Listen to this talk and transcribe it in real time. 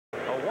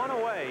one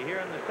away here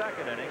in the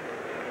second inning.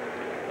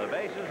 The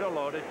bases are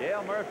loaded.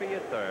 Dale Murphy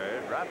at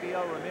third.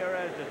 Rafael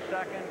Ramirez at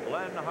second.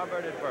 Glenn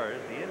Hubbard at first.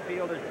 The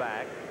infield is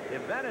back.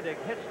 If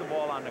Benedict hits the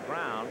ball on the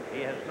ground,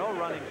 he has no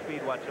running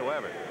speed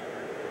whatsoever.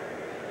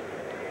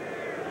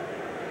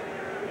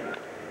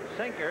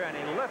 Sinker, and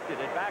he lifted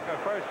it back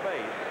at first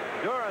base.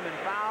 Durham in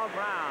foul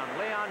ground.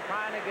 Leon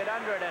trying to get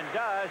under it and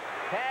does.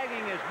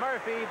 Tagging is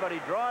Murphy, but he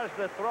draws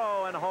the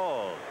throw and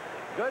holds.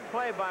 Good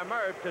play by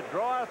Murph to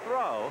draw a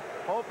throw,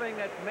 hoping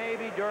that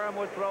maybe Durham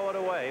would throw it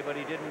away, but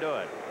he didn't do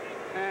it.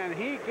 And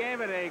he gave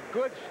it a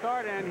good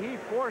start, and he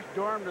forced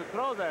Durham to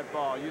throw that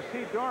ball. You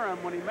see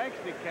Durham, when he makes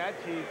the catch,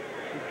 he's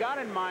got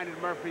in mind that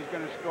Murphy's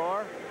going to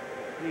score.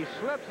 He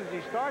slips as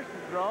he starts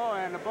to throw,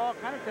 and the ball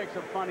kind of takes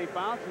a funny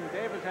bounce, and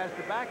Davis has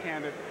to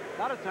backhand it.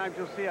 A lot of times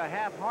you'll see a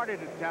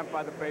half-hearted attempt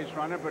by the base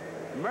runner, but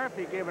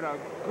Murphy gave it a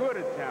good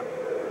attempt.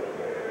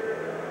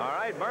 All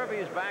right, Murphy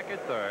is back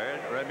at third.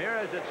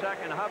 Ramirez at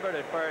second, Hubbard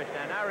at first.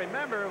 And I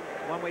remember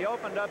when we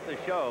opened up the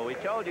show, we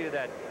told you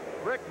that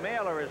Rick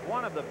Mahler is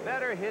one of the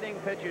better hitting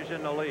pitchers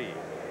in the league.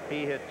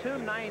 He hit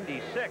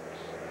 .296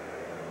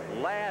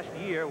 last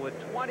year with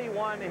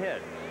 21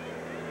 hits.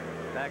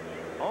 In fact,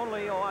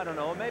 only, I don't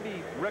know,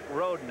 maybe Rick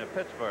Rhoden of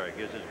Pittsburgh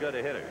is as good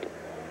a hitter.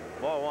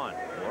 Ball one.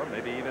 Or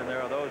maybe even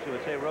there are those who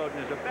would say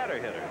Rhoden is a better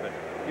hitter. But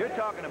you're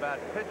talking about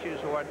pitchers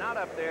who are not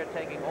up there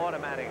taking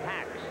automatic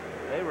hacks.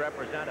 They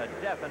represent a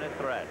definite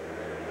threat.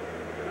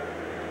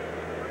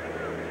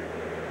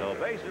 So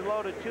bases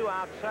loaded, 2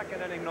 out,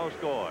 second inning, no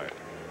score.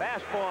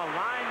 Fastball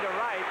line to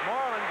right.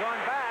 Moreland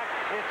going back.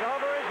 It's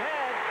over his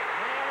head.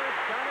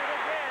 Mahler's done it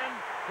again.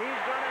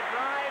 He's going to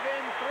drive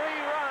in 3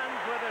 runs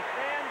with a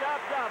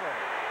stand-up double.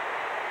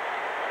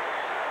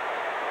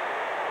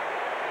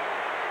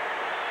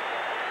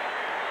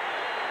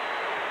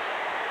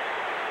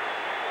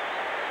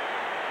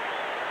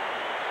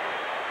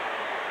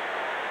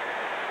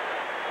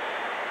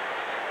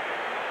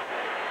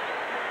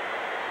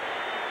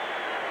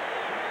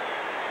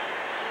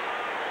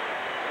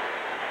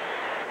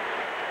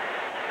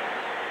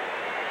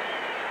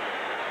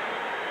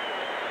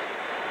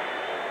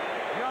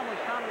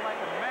 Sounded like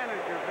a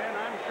manager, Ben.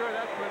 I'm sure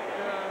that's what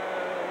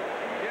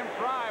Jim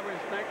Fry was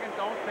thinking.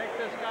 Don't take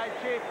this guy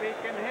cheap. He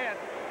can hit.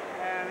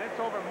 And it's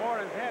over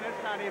Moreland's head.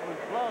 It's not even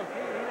close.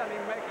 He doesn't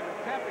even make an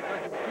attempt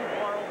because it's too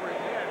far over his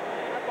head.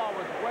 That ball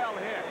was well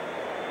hit.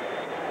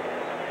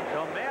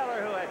 So Mahler,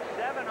 who had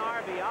 7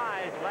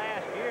 RBIs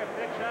last year,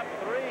 picks up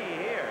 3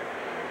 here.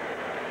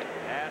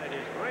 And it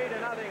is 3-0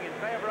 in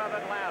favor of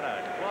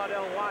Atlanta.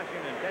 Claudell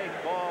Washington takes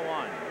ball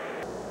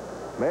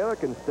 1. Mahler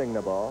can sting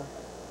the ball.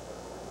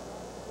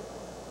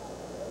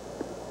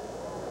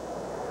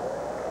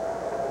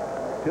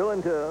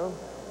 2-2.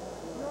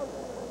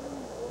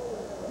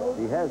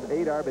 He has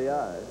 8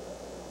 RBIs.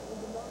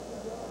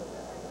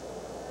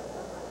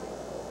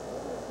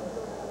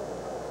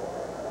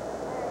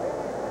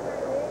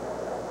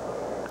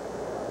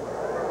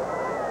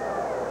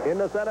 In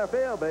the center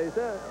field, base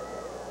hit.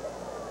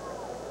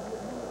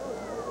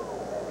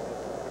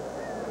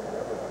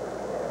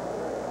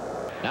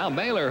 Now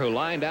Mahler, who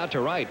lined out to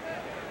right,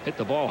 hit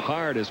the ball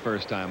hard his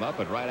first time up,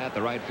 but right at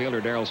the right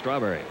fielder, Darryl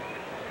Strawberry.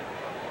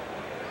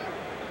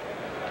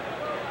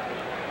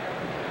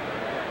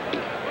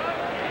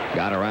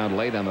 Got around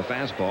late on the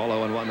fastball,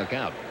 0-1 the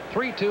count.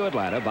 3-2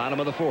 Atlanta, bottom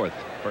of the 4th.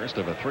 First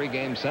of a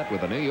 3-game set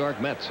with the New York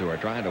Mets, who are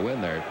trying to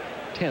win their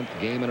 10th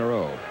game in a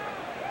row.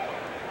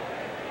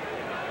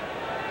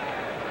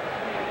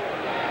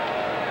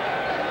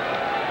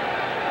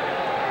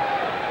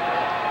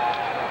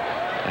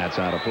 That's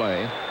out of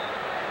play.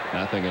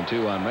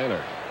 0-2 on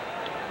Mahler.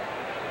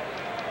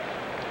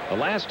 The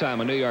last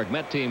time a New York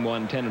Met team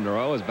won 10 in a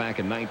row was back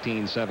in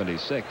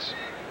 1976.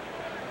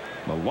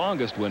 The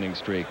longest winning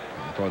streak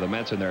for the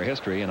Mets in their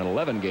history, an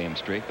 11-game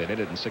streak. They did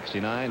it in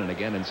 '69 and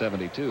again in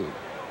 '72.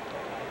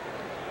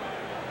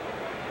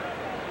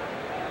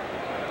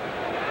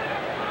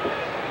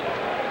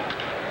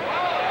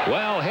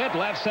 Well hit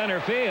left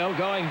center field,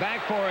 going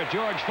back for it.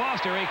 George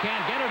Foster, he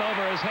can't get it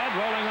over his head,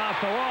 rolling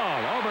off the wall.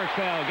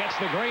 Oberkfell gets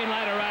the green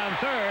light around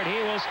third. He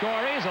will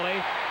score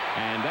easily.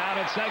 And down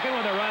at second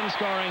with a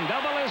run-scoring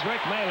double is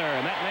Rick Mahler,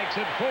 and that makes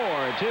it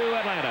 4-2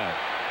 Atlanta.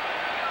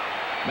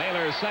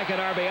 Mahler's second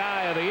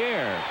RBI of the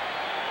year.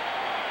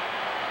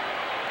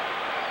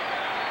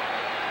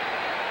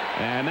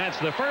 And that's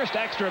the first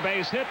extra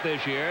base hit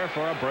this year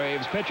for a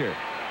Braves pitcher.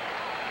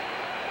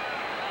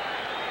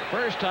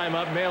 First time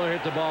up, Mahler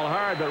hit the ball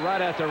hard, but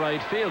right at the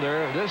right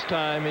fielder. This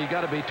time he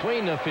got it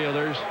between the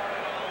fielders.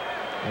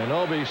 And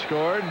Obi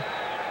scored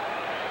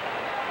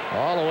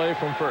all the way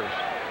from first.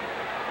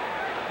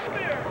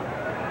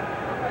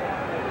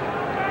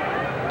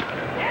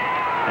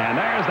 And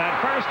there's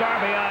that first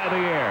RBI of the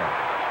year.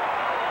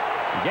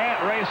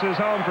 Gant races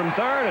home from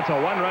third. It's a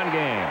 1-run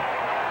game.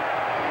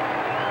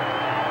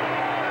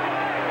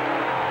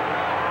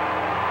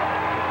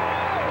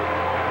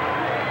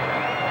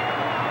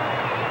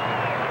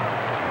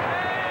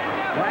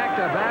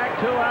 Back-to-back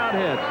 2-out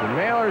hits, and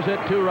Mahler's hit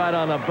 2 right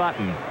on the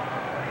button.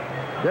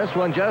 This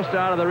one just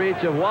out of the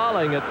reach of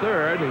Walling at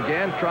third, and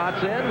Gant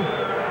trots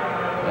in.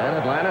 And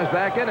Atlanta's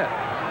back in it.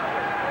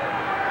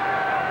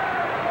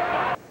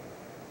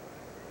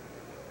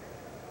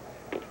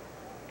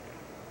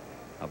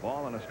 A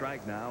ball and a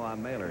strike now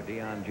on Mahler.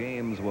 Dion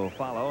James will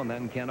follow, and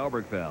then Ken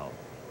Oberkfell.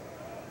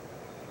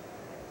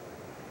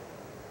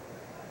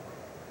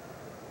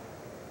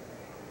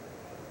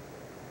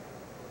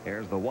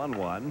 Here's the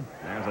 1-1.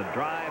 There's a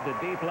drive to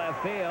deep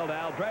left field.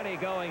 Aldrete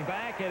going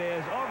back. It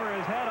is over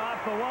his head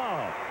off the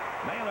wall.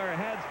 Mahler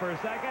heads for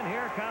second.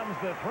 Here comes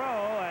the throw,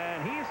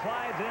 and he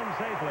slides in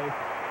safely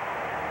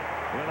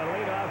with a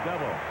leadoff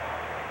double.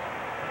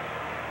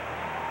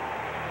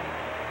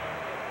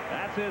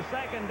 That's his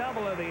second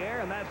double of the year,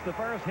 and that's the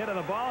first hit of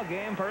the ball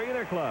game for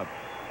either club.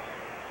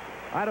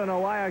 I don't know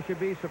why I should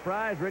be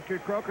surprised.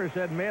 Richard Croker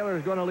said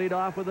Mahler's going to lead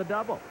off with a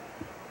double.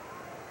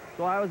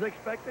 So I was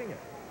expecting it.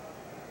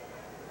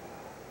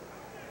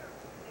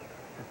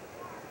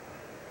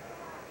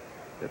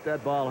 Hit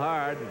that ball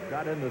hard.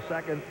 Got into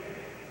second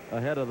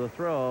ahead of the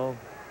throw.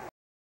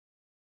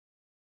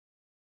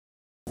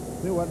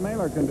 See what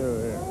Mahler can do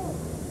here.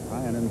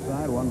 High and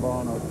inside, 1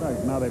 ball, no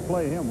strikes. Now they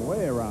play him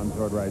way around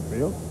toward right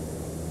field.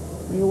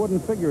 You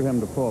wouldn't figure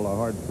him to pull a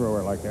hard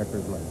thrower like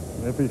Eckersley.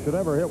 If he should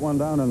ever hit one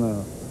down in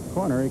the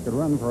corner, he could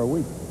run for a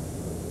week.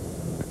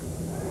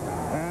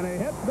 And he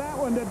hits that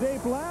one to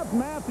deep left.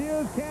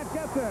 Matthews can't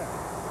get there.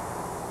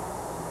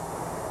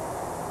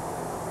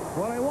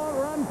 Well, he won't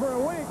run for a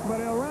week, but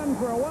he'll run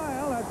for a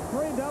while. That's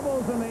 3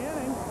 doubles in the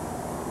inning,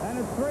 and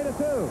it's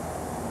 3-2.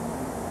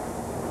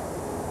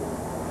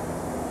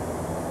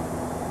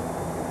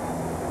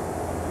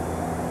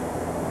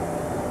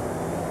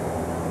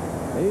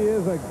 He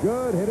is a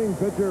good hitting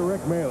pitcher,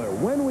 Rick Mahler.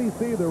 When we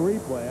see the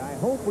replay, I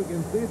hope we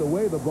can see the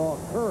way the ball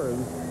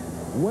curves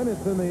when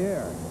it's in the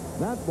air.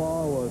 That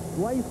ball was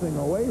slicing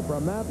away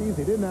from Matthews.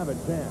 He didn't have a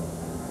chance.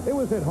 It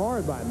was hit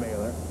hard by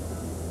Mahler.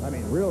 I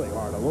mean, really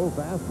hard, a low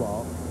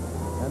fastball.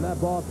 And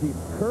that ball keeps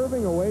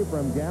curving away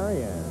from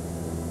Gary, and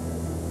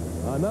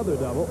another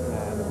double,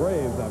 and the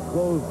Braves have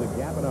closed the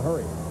gap in a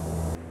hurry.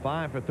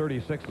 5 for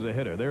 36 as a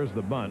hitter. There's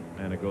the bunt,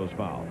 and it goes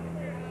foul.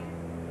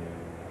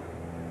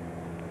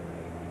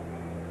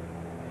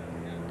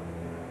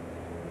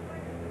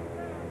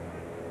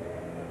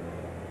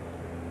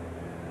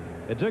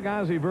 It took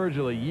Ozzie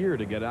Virgil a year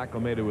to get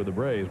acclimated with the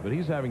Braves, but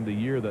he's having the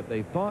year that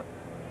they thought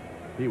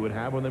he would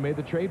have when they made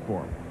the trade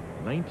for him.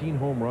 19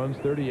 home runs,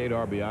 38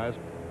 RBIs.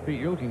 Pete,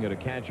 you're looking at a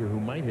catcher who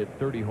might hit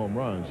 30 home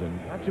runs,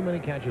 and not too many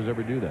catchers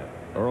ever do that.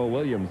 Earl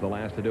Williams, the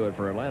last to do it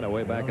for Atlanta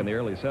way back in the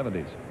early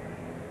 70s.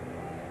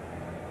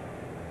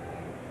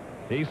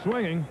 He's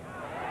swinging.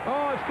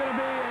 Oh, it's going to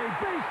be a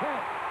base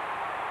hit.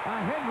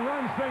 A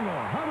hit-and-run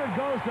single. Hubbard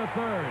goes to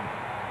third.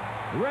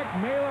 Rick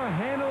Mahler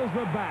handles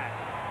the bat.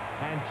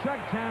 And Chuck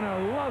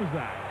Tanner loves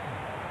that.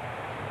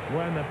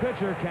 When the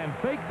pitcher can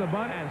fake the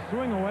bunt and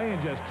swing away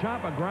and just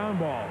chop a ground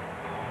ball.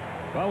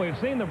 Well, we've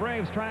seen the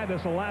Braves try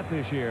this a lot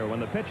this year. When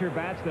the pitcher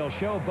bats, they'll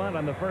show bunt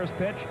on the first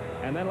pitch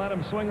and then let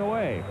him swing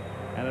away.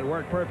 And it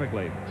worked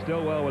perfectly.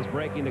 Stillwell was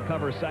breaking to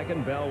cover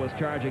second. Bell was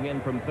charging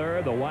in from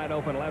third. The wide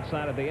open left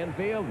side of the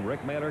infield.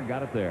 Rick Mahler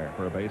got it there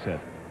for a base hit.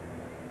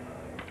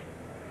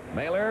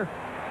 Mahler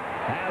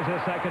has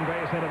his second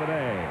base hit of the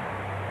day.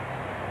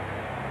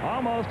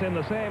 Almost in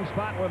the same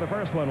spot where the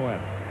first one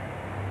went.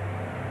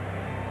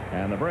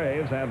 And the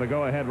Braves have the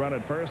go-ahead run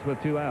at first with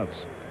 2 outs.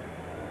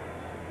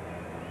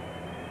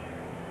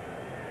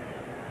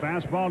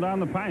 Fastball down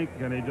the pike,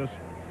 and he just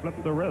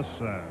flipped the wrist,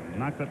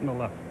 knocked it in the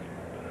left.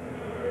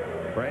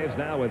 Braves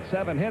now with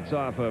 7 hits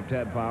off of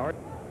Ted Power.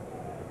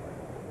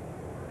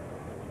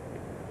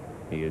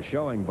 He is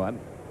showing bunt.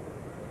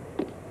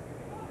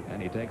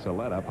 And he takes a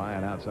let up high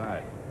and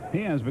outside.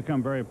 He has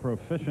become very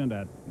proficient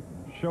at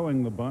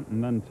showing the bunt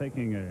and then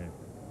taking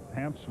a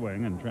half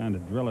swing and trying to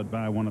drill it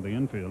by one of the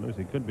infielders.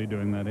 He could be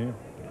doing that here.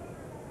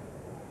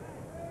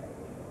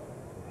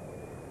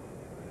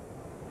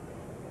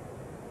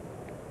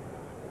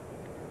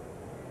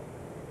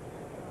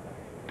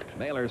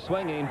 Mahler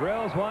swinging,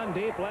 drills one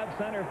deep left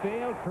center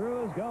field.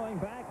 Cruz going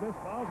back. This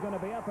ball's going to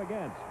be up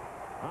against.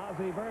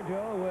 Ozzie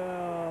Virgil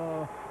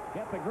will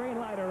get the green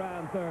light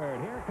around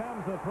third. Here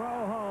comes the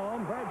throw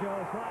home. Virgil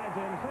slides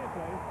in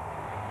safely.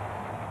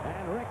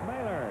 And Rick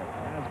Mahler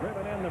has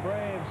driven in the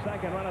Braves'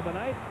 second run of the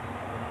night.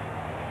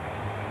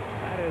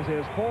 That is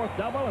his 4th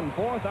double and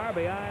 4th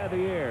RBI of the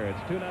year. It's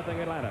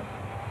 2-0 Atlanta.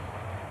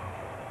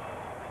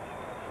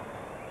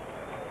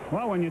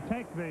 Well, when you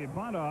take the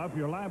bunt off,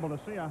 you're liable to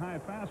see a high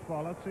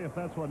fastball. Let's see if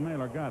that's what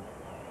Mahler got.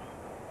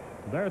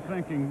 They're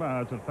thinking,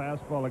 well, it's a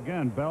fastball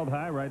again, belled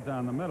high right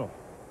down the middle.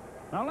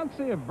 Now, let's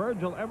see if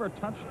Virgil ever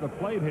touched the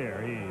plate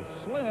here. He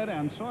slid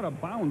and sort of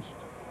bounced,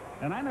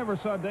 and I never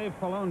saw Dave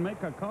Pallone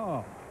make a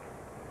call.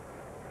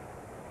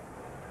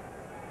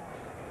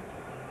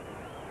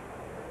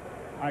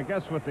 I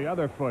guess with the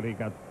other foot, he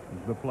got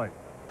the plate.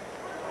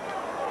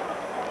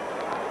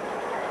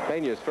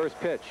 Peña's first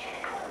pitch.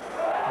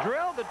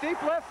 Drilled to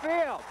deep left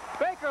field.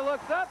 Baker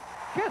looks up,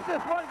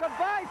 kisses one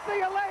goodbye. See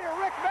you later.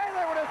 Rick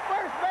Mahler with his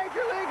first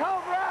major league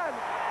home run.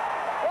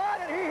 Why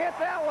did he hit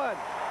that one?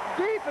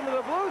 Deep into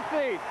the blue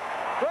seat.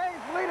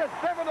 Braves lead at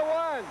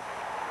 7-1.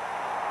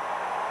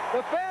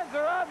 The fans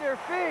are on their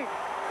feet.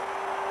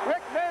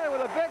 Rick Mahler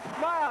with a big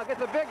smile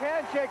gets a big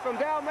handshake from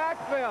Dal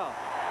Maxwell.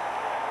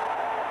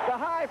 The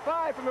high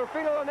five from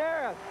Rufino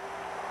Linares.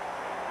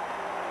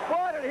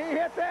 Boy, did he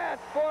hit that.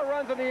 4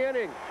 runs in the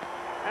inning.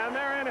 And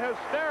they're in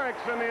hysterics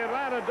in the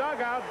Atlanta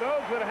dugout,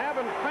 those that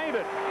haven't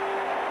fainted.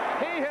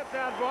 He hit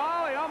that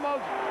ball. He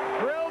almost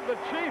drilled the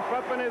chief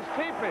up in his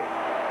teepee.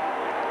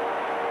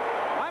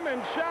 I'm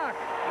in shock.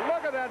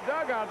 Look at that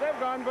dugout. They've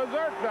gone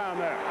berserk down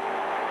there.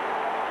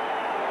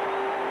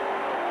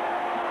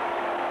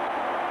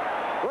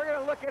 We're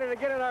going to look at it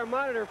again on our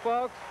monitor,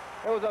 folks.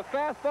 It was a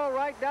fastball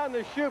right down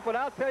the chute, but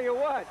I'll tell you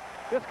what,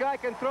 this guy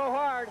can throw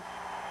hard.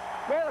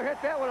 Mahler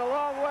hit that one a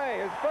long way.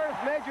 His first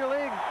major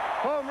league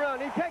home run.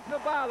 He takes the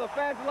bow. The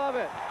fans love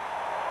it.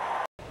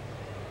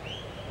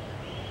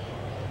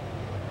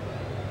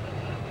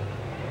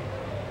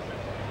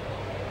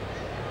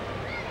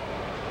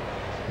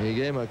 He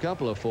gave him a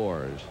couple of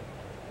 4s.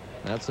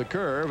 That's the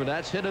curve, and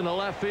that's hit in the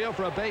left field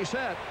for a base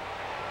hit.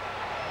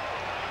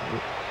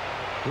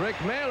 Rick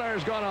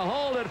Mahler's going to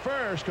hold it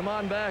first. Come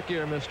on back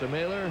here, Mr.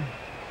 Mahler.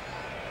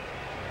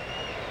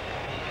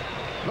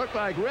 Looked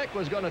like Rick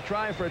was going to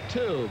try for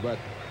 2, but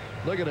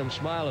look at him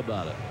smile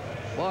about it.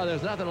 Boy,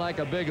 there's nothing like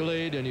a big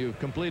lead, and you've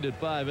completed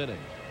 5 innings.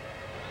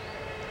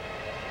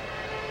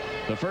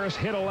 The first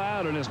hit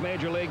allowed in his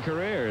major league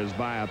career is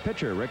by a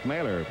pitcher, Rick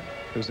Mahler,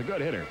 who's a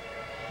good hitter.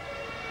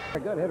 A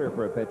good hitter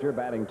for a pitcher,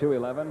 batting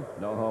 .211,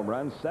 no home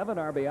runs, 7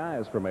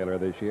 RBIs for Mahler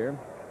this year,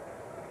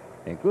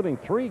 including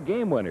 3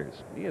 game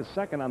winners. He is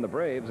second on the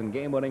Braves in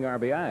game-winning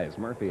RBIs.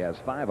 Murphy has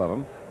 5 of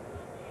them,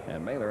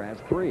 and Mahler has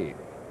 3.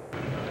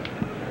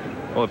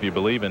 Well, if you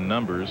believe in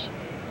numbers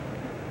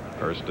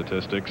or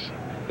statistics,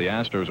 the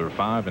Astros are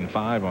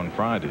 5-5 on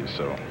Fridays.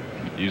 So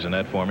using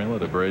that formula,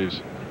 the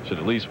Braves should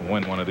at least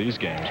win one of these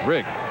games.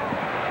 Rick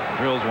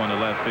drills one to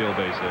left field,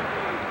 base hit.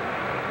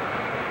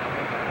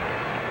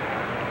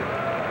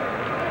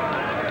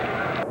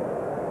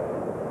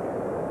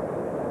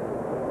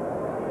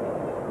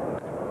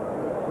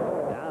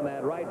 Down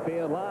that right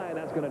field line,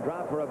 that's going to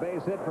drop for a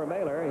base hit for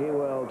Mahler. He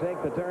will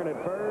take the turn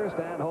at first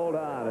and hold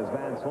on as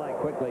Van Slyke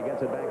quickly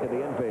gets it back to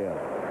the infield.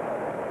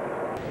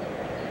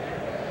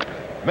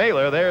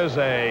 Mahler, there's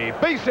a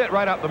base hit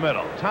right up the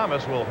middle.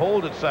 Thomas will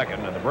hold at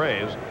second, and the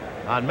Braves,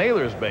 on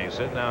Mahler's base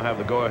hit, now have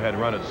the go-ahead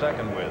run at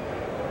second with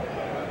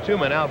 2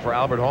 men out for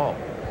Albert Hall.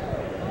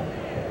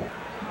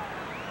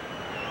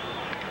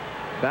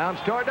 Bounce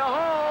toward the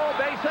hole,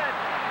 base hit.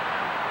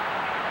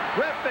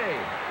 Griffey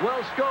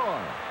will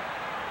score.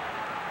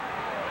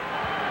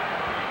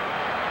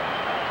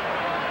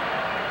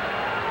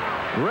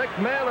 Rick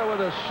Mahler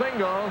with a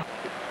single.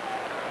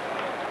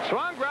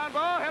 Swung ground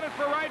ball, headed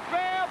for right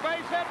field.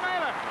 Base hit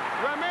Mahler.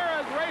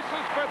 Ramirez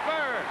races for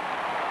third.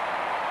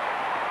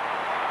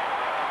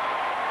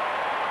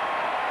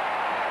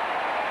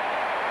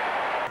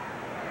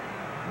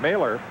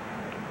 Mahler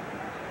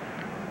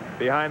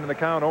behind in the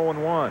count,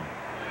 0-1.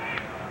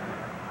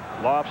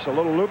 Lofts a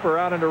little looper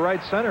out into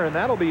right center, and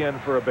that'll be in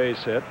for a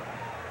base hit.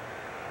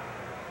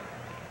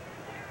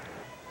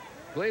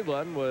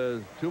 Cleveland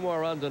with 2 more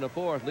runs in the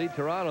 4th. Lead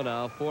Toronto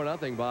now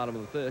 4-0 bottom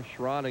of the 5th.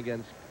 Schron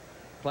against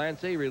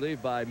Clancy,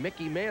 relieved by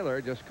Mickey Mahler,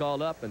 just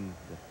called up, and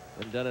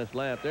Dennis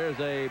Lamp. There's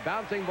a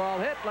bouncing ball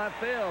hit left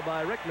field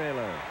by Rick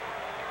Mahler.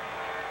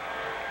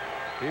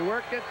 He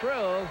worked it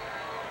through.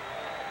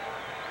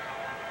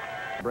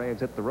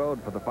 Braves hit the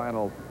road for the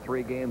final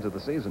 3 games of the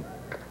season.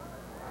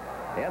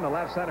 In the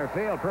left center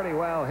field, pretty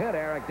well hit.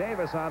 Eric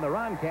Davis on the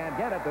run, can't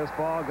get it. This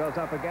ball goes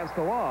up against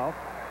the wall,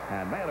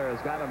 and Mahler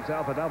has got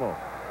himself a double.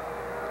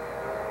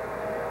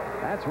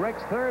 That's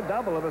Rick's 3rd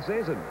double of the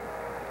season.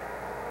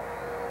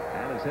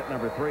 And it's hit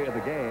number 3 of the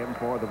game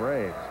for the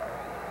Braves.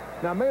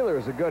 Now, Mahler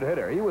is a good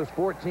hitter. He was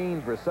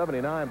 14 for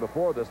 79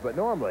 before this, but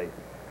normally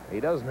he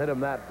doesn't hit him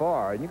that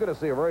far. And you're going to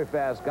see a very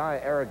fast guy,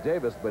 Eric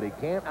Davis, but he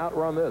can't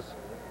outrun this.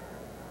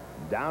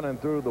 Down and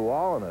through the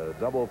wall, and a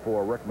double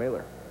for Rick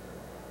Mahler.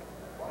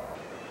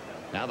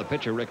 Now the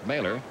pitcher, Rick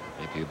Mahler.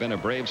 If you've been a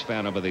Braves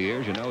fan over the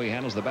years, you know he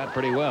handles the bat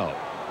pretty well.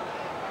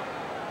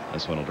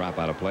 This one will drop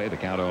out of play, the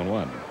count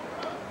 0-1.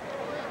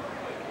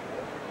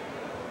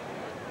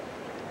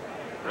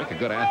 Rick, a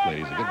good athlete.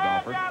 He's a good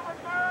golfer.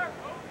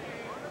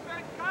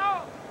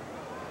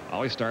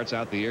 Always starts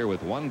out the year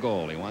with 1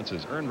 goal. He wants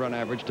his earned run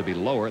average to be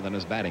lower than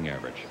his batting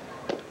average.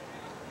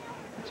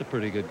 That's a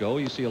pretty good goal.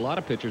 You see a lot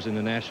of pitchers in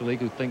the National League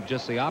who think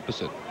just the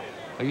opposite.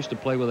 I used to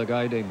play with a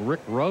guy named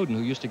Rick Roden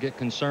who used to get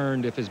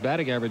concerned if his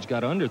batting average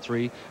got under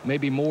 3,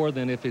 maybe more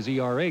than if his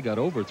ERA got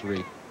over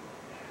 3.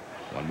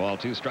 1 ball,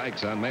 2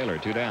 strikes on Mahler,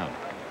 2 down.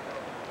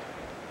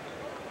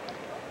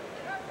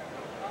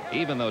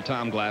 Even though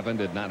Tom Glavine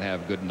did not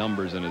have good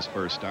numbers in his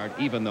first start,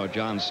 even though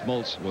John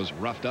Smoltz was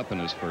roughed up in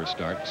his first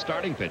start,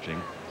 starting pitching,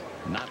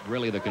 not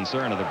really the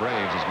concern of the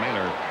Braves as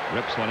Mahler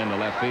rips one into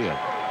left field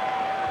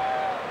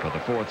for the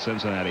 4th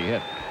Cincinnati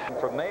hit.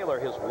 For Mahler,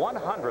 his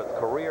 100th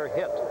career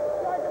hit.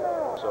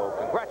 So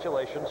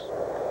congratulations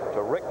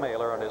to Rick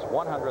Mahler on his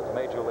 100th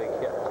Major League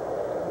hit.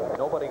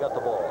 Nobody got the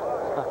ball.